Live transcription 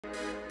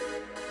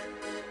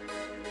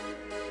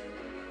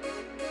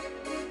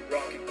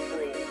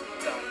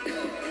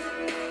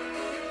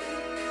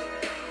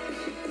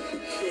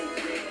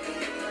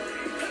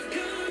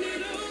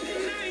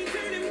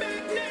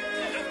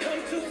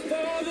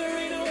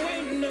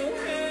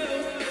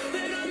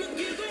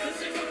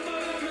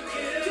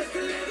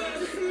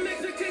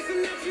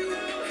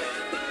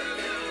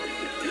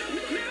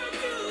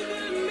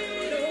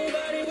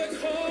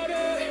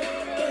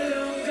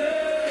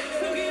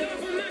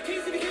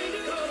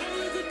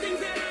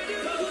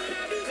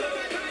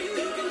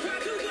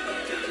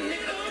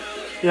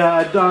Yeah,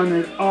 I done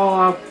it all,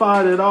 I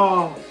fought it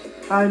all.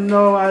 I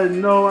know,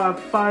 I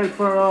fight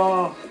for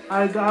all.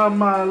 I got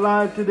my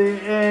life to the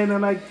end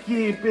and I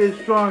keep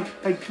it strong.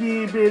 I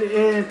keep it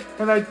in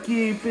and I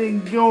keep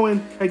it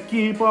going. I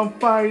keep on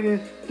fighting.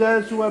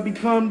 That's who I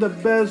become, the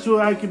best who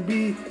I can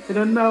be. And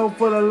I know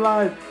for the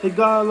life that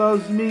God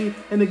loves me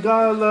and that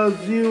God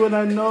loves you. And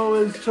I know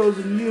it's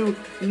chosen you.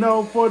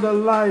 Know for the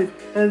life.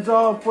 It's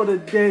all for the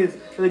days.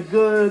 The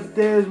good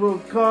days will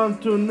come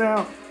to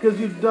now. Cause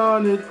you've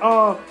done it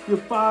all, you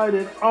fight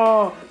it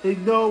all. They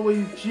know what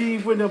you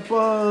achieve when you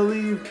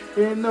believe.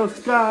 Ain't no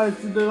skies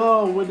to the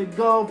all when they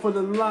go for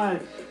the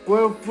life.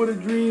 Work for the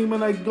dream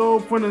and I go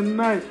for the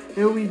night.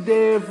 And we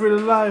there for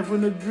the life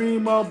when the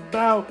dream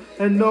about.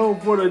 And know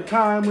for the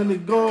time when they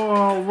go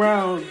all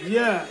round,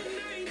 yeah.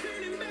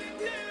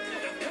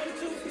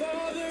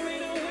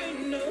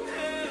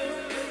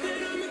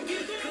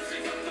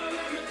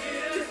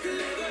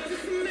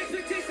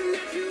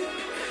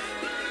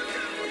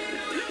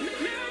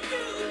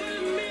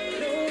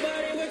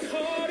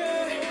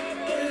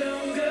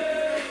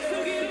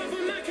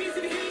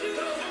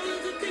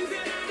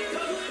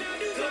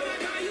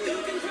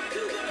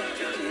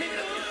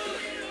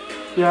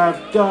 Yeah,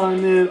 I've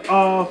done it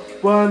all.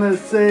 Wanna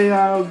say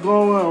I'll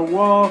go a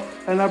wall,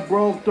 and I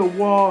broke the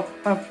wall.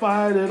 I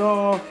fight it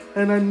all,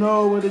 and I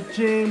know what a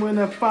team when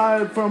I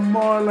fight for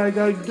more. Like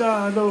I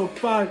gotta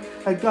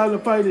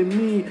fight in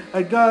me.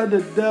 I got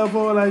the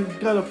devil, I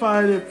gotta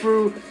fight it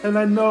through, and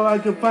I know I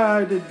can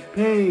fight the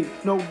pain,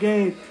 no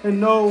gain, and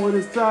know what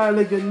it's side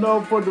like a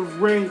know for the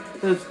rain,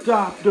 and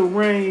stop the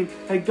rain.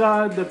 I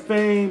got the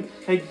fame,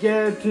 I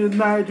get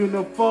tonight when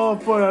I fall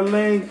for the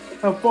lane,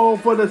 I fall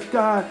for the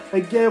sky,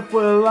 I get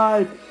for the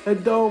life. I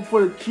go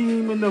for the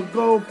team and I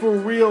go for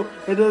real.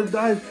 And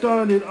I've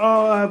done it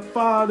all, I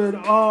fought it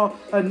all.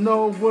 I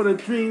know for the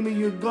dream and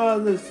you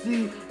gotta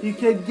see. You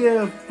can't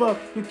give up,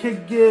 you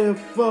can't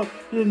give up.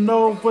 You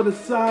know for the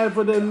side,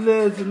 for the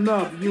listen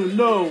up, you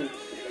know.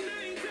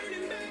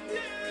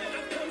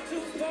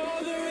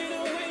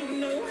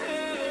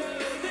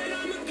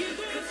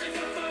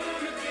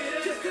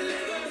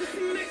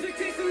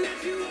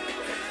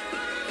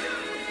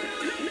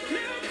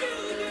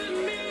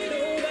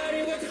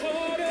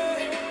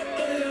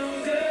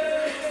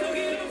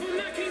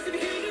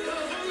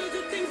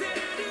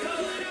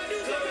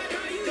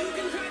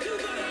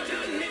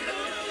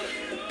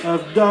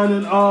 I've done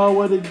it all,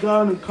 what it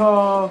gonna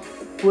call.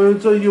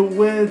 Wait till you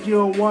win, you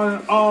don't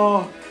want it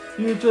all.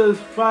 You just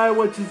fight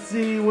what you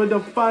see, with the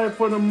fight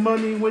for the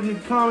money, when you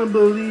come and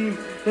believe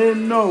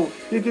and know.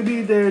 You can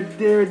be there,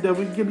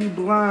 daredevil, you can be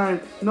blind.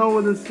 Know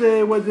what to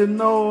say, what to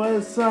know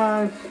and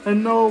sign.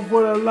 And know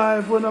for the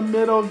life when the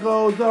middle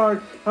goes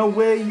dark. And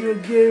where you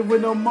give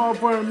with no more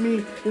for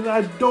me. And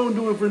I don't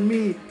do it for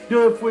me,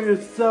 do it for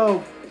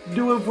yourself.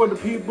 Do it for the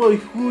people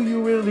who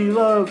you really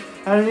love.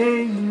 I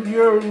ain't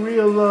your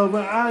real love.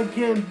 I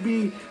can't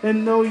be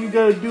and know you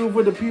gotta do it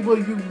for the people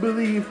you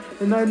believe.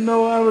 And I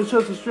know I was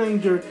just a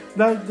stranger,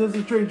 not just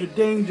a stranger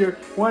danger.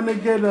 Wanna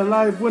get a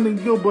life, wanna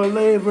go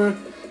believer.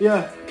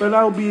 Yeah, but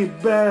I'll be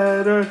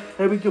better.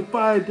 And we can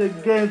fight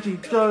against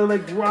each other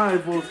like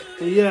rivals.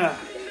 Yeah.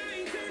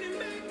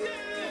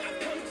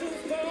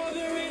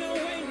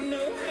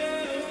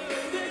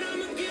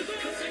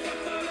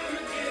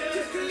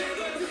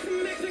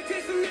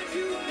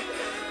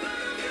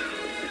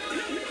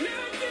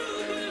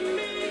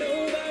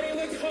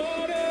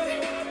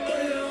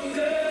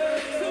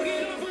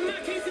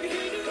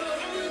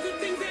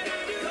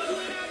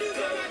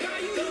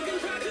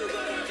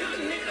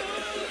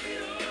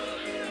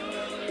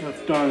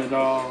 I've done it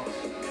all.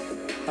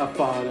 I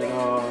fought it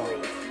all.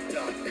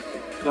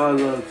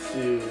 God loves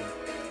you.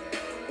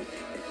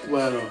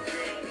 Well,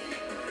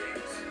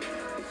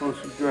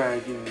 Ocean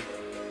Dragon.